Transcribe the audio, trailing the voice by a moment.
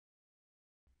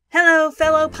Hello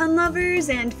fellow pun lovers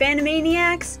and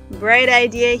Fanimaniacs, Bright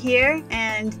Idea here,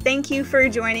 and thank you for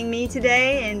joining me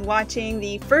today and watching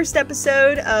the first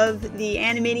episode of the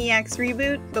Animaniacs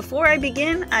reboot. Before I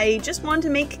begin, I just want to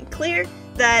make it clear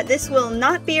that this will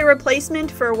not be a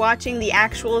replacement for watching the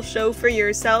actual show for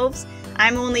yourselves.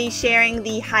 I'm only sharing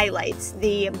the highlights,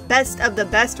 the best of the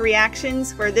best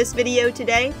reactions for this video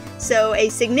today, so a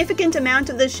significant amount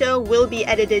of the show will be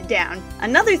edited down.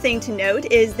 Another thing to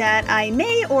note is that I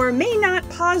may or may not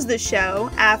pause the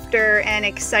show after an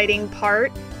exciting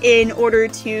part in order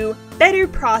to better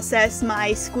process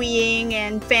my squeeing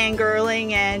and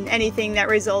fangirling and anything that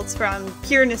results from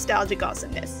pure nostalgic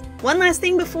awesomeness. One last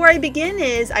thing before I begin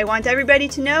is I want everybody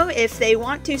to know if they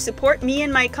want to support me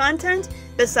and my content,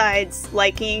 besides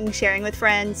liking, sharing with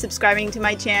friends, subscribing to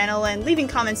my channel, and leaving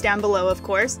comments down below, of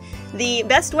course, the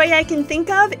best way I can think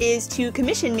of is to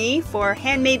commission me for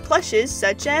handmade plushes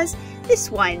such as this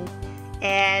one.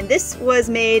 And this was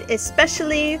made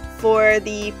especially for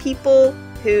the people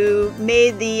who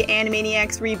made the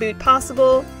Animaniacs reboot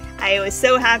possible. I was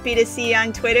so happy to see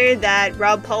on Twitter that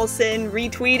Rob Paulson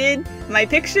retweeted my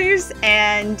pictures,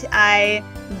 and I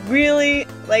really,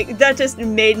 that just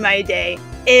made my day.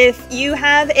 If you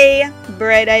have a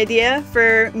bright idea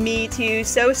for me to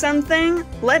sew something,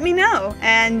 let me know,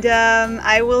 and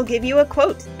I will give you a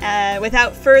quote.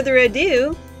 Without further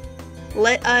ado,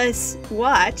 let us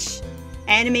watch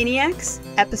Animaniacs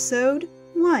Episode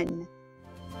 1.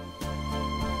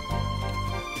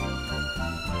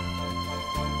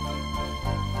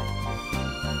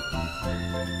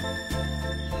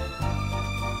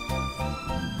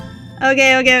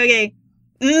 Okay.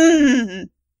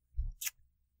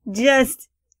 Just,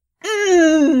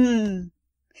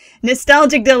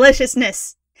 nostalgic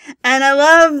deliciousness. And I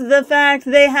love the fact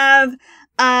they have,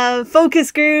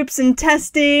 focus groups and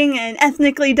testing and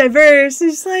ethnically diverse.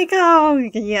 It's like,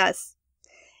 oh, yes.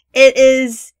 It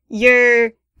is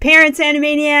your parents'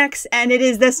 Animaniacs, and it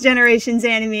is this generation's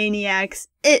Animaniacs.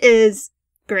 It is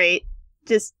great.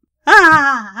 Just,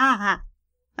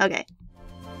 Okay.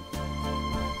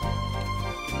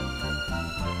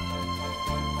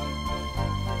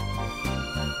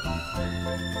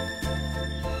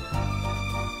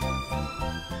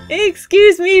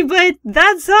 Excuse me, but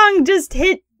that song just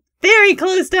hit very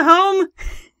close to home.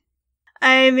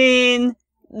 I mean,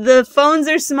 the phones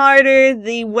are smarter,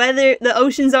 the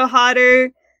oceans are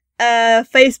hotter,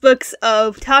 Facebook's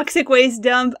a toxic waste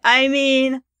dump. I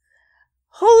mean,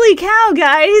 holy cow,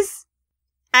 guys!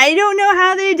 I don't know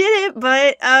how they did it,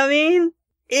 but, I mean,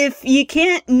 if you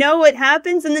can't know what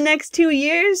happens in the next 2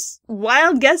 years,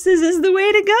 wild guesses is the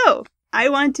way to go. I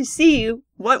want to see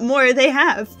what more they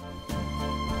have.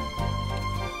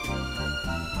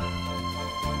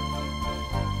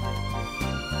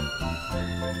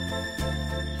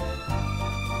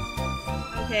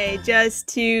 Okay, just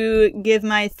to give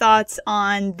my thoughts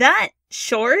on that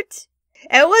short,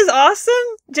 it was awesome,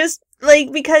 just,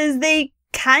 because they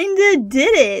kinda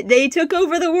did it. They took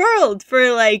over the world for,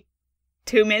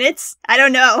 2 minutes? I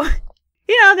don't know.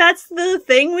 You know, that's the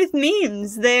thing with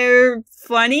memes. They're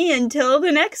funny until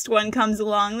the next one comes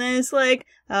along, then it's like,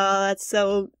 oh, that's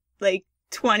so,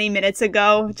 20 minutes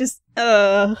ago. Just,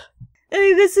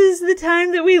 this is the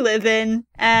time that we live in,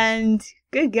 and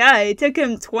good guy, it took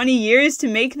him 20 years to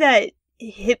make that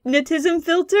hypnotism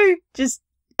filter.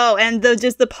 And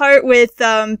the part with,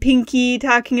 Pinky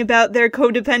talking about their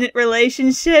codependent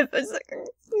relationship. It's like,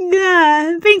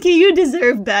 nah, Pinky, you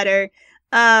deserve better.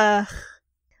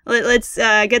 Let's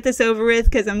get this over with,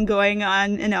 because I'm going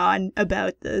on and on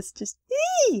about this. Just,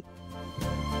 eee!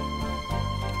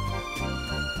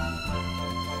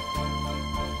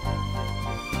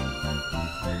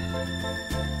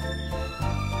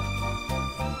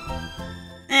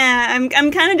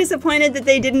 I'm kind of disappointed that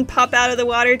they didn't pop out of the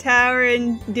water tower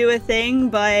and do a thing,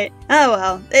 but oh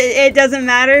well. It doesn't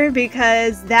matter,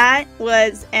 because that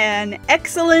was an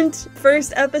excellent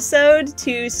first episode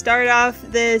to start off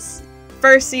this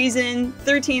first season,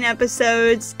 13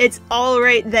 episodes. It's all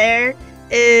right there.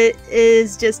 It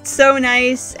is just so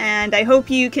nice, and I hope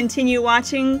you continue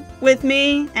watching with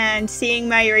me and seeing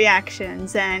my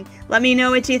reactions, and let me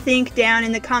know what you think down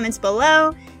in the comments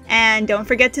below. And don't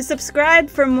forget to subscribe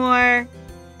for more,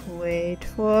 wait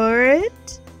for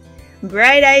it,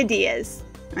 bright ideas.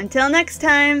 Until next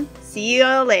time, see you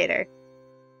all later.